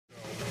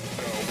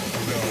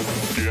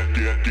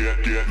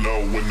Get low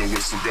when the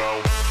whistle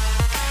go.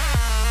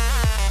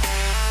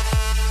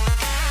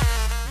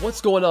 What's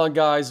going on,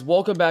 guys?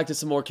 Welcome back to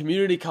some more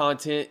community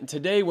content, and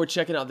today we're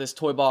checking out this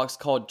toy box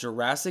called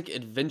Jurassic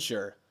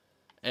Adventure.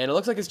 And it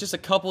looks like it's just a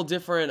couple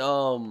different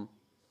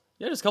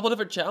just a couple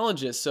different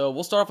challenges. So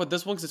we'll start off with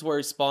this one because it's where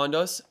he spawned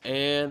us,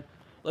 and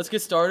let's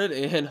get started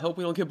and hope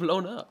we don't get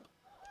blown up.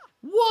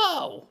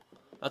 Whoa!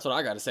 That's what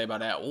I got to say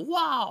about that.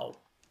 Wow!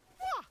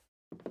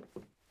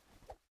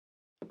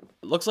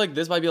 It looks like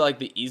this might be like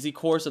the easy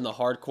course and the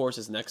hard course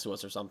is next to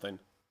us or something.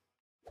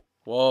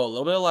 Whoa, a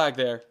little bit of lag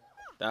there.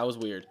 That was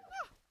weird.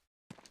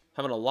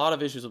 Having a lot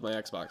of issues with my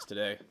Xbox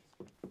today.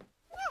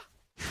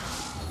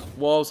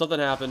 Whoa, something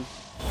happened.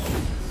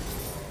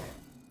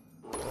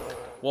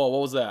 Whoa,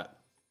 what was that?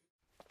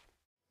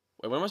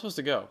 Wait, where am I supposed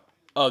to go?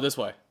 Oh, this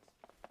way.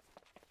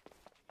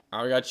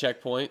 Alright, we got a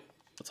checkpoint.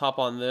 Let's hop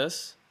on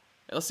this.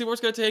 And let's see where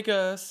it's going to take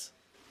us.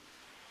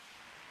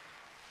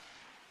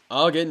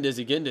 Oh, getting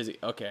dizzy, getting dizzy.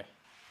 Okay.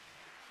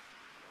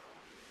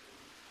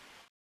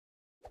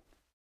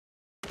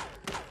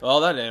 Well,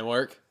 that didn't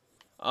work.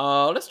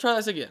 Let's try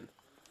this again.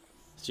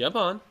 Let's jump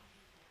on.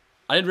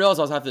 I didn't realize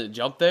I was having to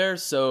jump there,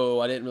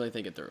 so I didn't really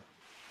think it through.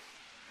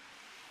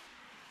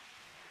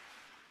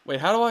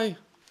 Wait, how do I...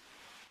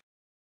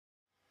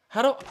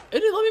 It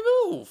didn't let me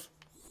move!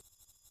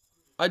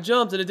 I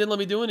jumped and it didn't let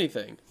me do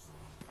anything.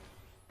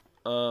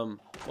 We'll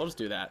just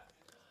do that.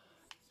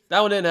 That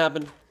one didn't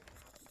happen.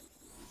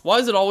 Why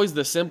is it always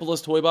the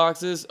simplest toy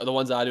boxes are the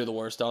ones that I do the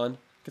worst on?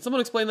 Can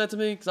someone explain that to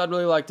me? Because I'd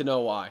really like to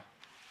know why.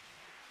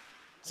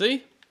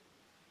 See?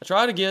 I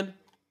tried again.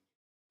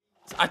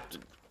 I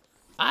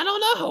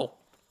don't know.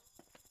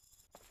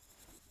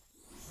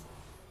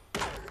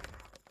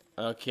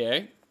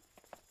 Okay.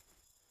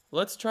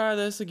 Let's try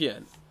this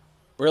again.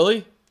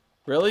 Really?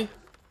 Really?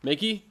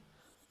 Mickey?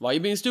 Why are you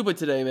being stupid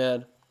today,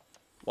 man?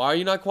 Why are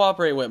you not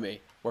cooperating with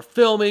me? We're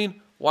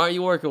filming. Why aren't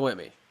you working with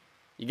me?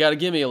 You gotta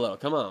give me a little.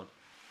 Come on.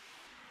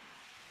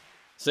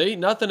 See?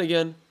 Nothing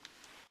again.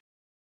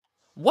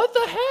 What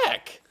the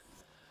heck?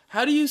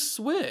 How do you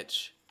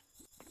switch?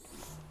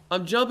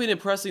 I'm jumping and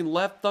pressing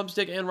left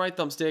thumbstick and right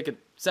thumbstick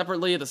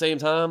separately at the same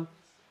time.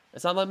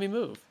 It's not letting me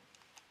move.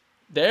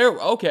 There,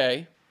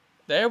 okay.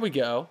 There we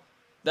go.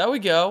 There we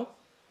go.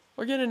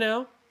 We're getting it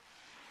now.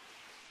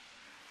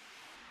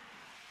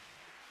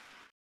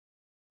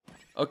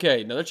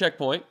 Okay, another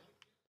checkpoint.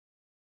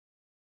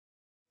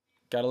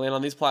 Gotta land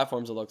on these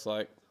platforms, it looks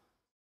like.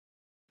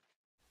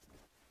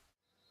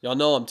 Y'all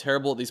know I'm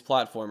terrible at these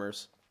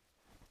platformers.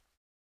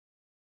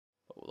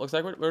 Looks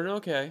like we're doing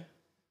okay.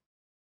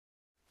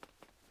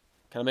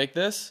 Can I make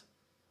this?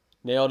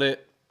 Nailed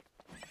it.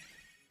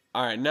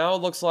 Alright, now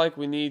it looks like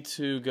we need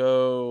to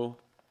go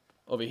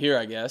over here,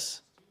 I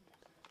guess.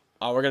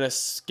 We're going to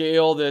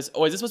scale this.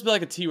 Oh, is this supposed to be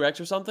like a T-Rex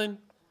or something?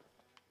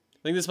 I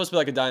think this is supposed to be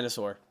like a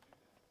dinosaur.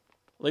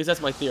 At least that's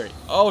my theory.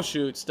 Oh,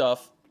 shoot.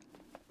 Stuff.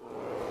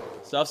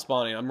 Stuff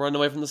spawning. I'm running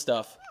away from the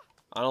stuff.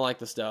 I don't like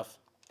the stuff.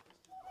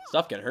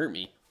 Stuff can hurt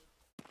me.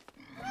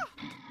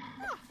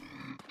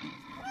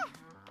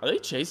 Are they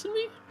chasing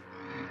me?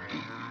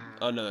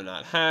 Oh, no, they're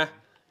not. Ha.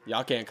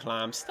 Y'all can't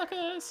climb.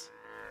 Stuckers.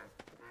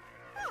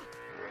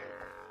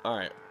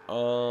 Alright.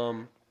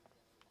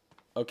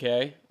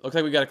 Okay. Looks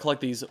like we gotta collect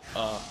these.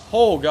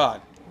 Oh,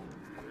 God.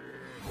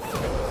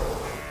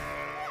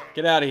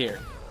 Get out of here.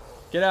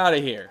 Get out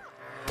of here.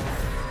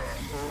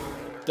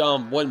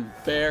 Dumb wooden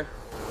bear.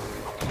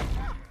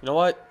 You know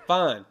what?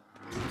 Fine.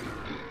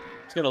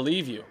 It's gonna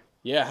leave you.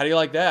 Yeah, how do you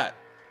like that?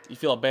 You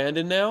feel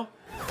abandoned now?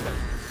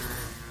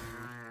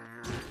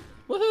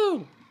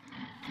 Woohoo!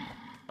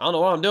 I don't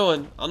know what I'm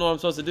doing. I don't know what I'm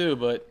supposed to do,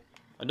 but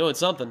I'm doing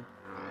something.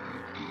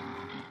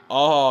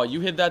 Oh, you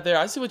hid that there.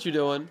 I see what you're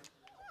doing.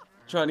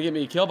 Trying to get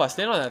me killed by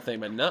standing on that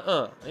thing, but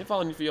nuh-uh. I ain't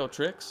following you for your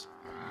tricks.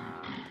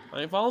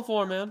 I ain't falling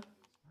for it, man.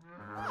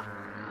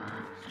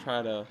 Let's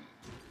try to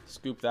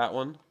scoop that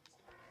one.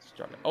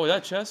 Oh, is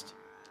that a chest?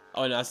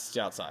 Oh, no, that's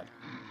the outside.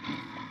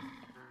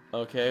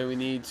 Okay, we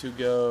need to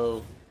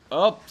go...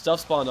 Oh, stuff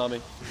spawned on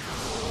me.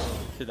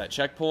 Hit that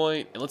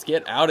checkpoint. And let's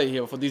get out of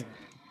here before these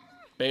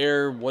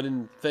bare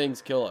wooden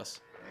things kill us.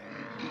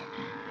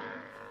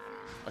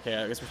 Okay,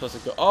 I guess we're supposed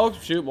to go. Oh,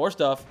 shoot, more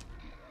stuff.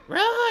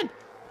 Run!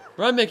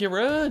 Run, Mickey,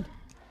 run!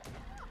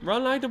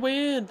 Run like the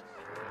wind.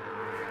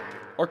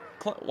 Or,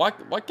 why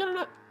can I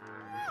not?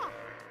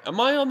 Am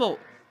I on the...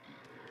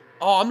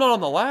 Oh, I'm not on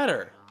the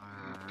ladder.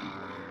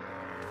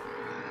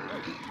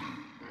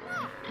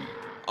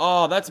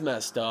 Oh, that's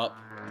messed up.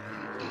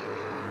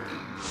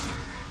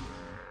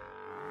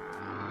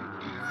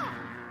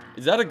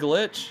 Is that a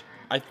glitch?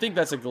 I think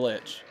that's a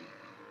glitch.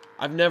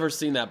 I've never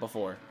seen that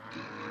before.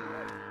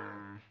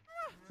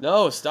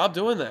 No, stop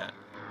doing that.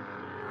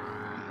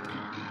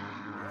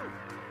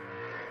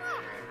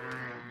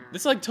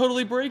 This like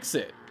totally breaks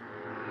it.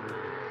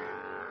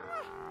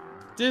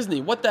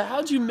 Disney, what the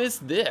how'd you miss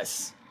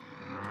this?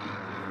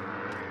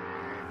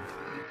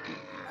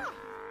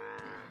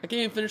 I can't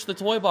even finish the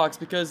toy box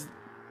because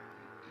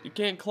you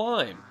can't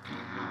climb.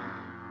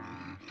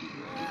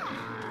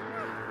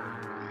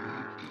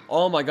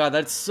 Oh my god,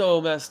 that's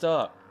so messed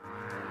up.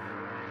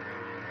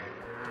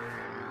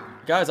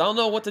 guys, I don't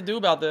know what to do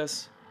about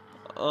this.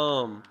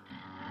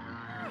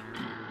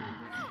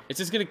 It's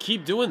just gonna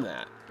keep doing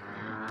that.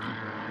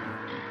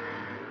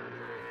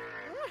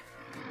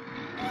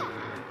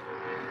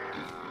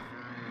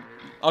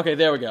 Okay,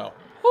 there we go.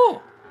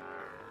 Whew.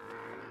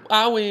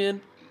 I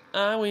win.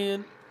 I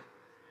win.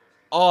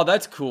 Oh,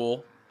 that's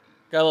cool.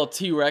 Got a little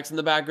T-Rex in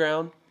the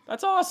background.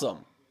 That's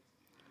awesome.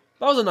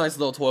 That was a nice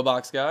little toy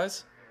box,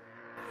 guys.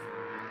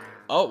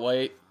 Oh,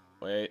 wait.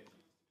 Wait.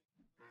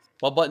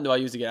 What button do I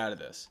use to get out of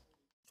this?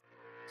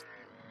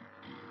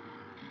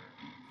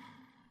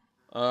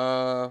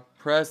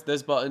 Press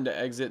this button to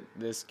exit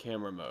this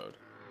camera mode.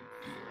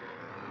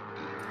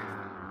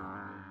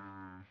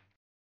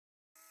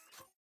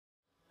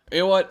 You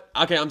know what?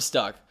 Okay, I'm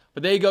stuck.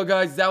 But there you go,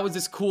 guys. That was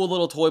this cool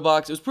little toy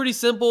box. It was pretty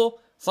simple.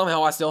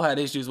 Somehow I still had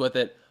issues with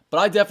it. But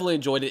I definitely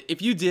enjoyed it.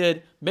 If you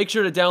did, make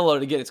sure to download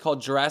it again. It's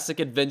called Jurassic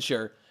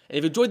Adventure. And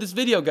if you enjoyed this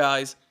video,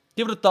 guys,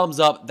 give it a thumbs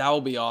up. That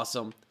would be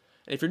awesome.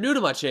 And if you're new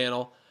to my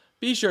channel,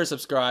 be sure to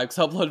subscribe because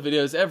I upload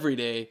videos every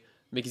day.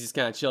 Mickey's just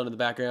kind of chilling in the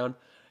background.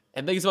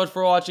 And thank you so much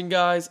for watching,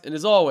 guys. And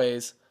as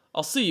always,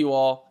 I'll see you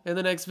all in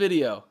the next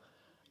video.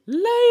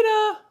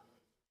 Later!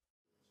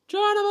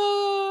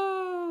 Geronimo!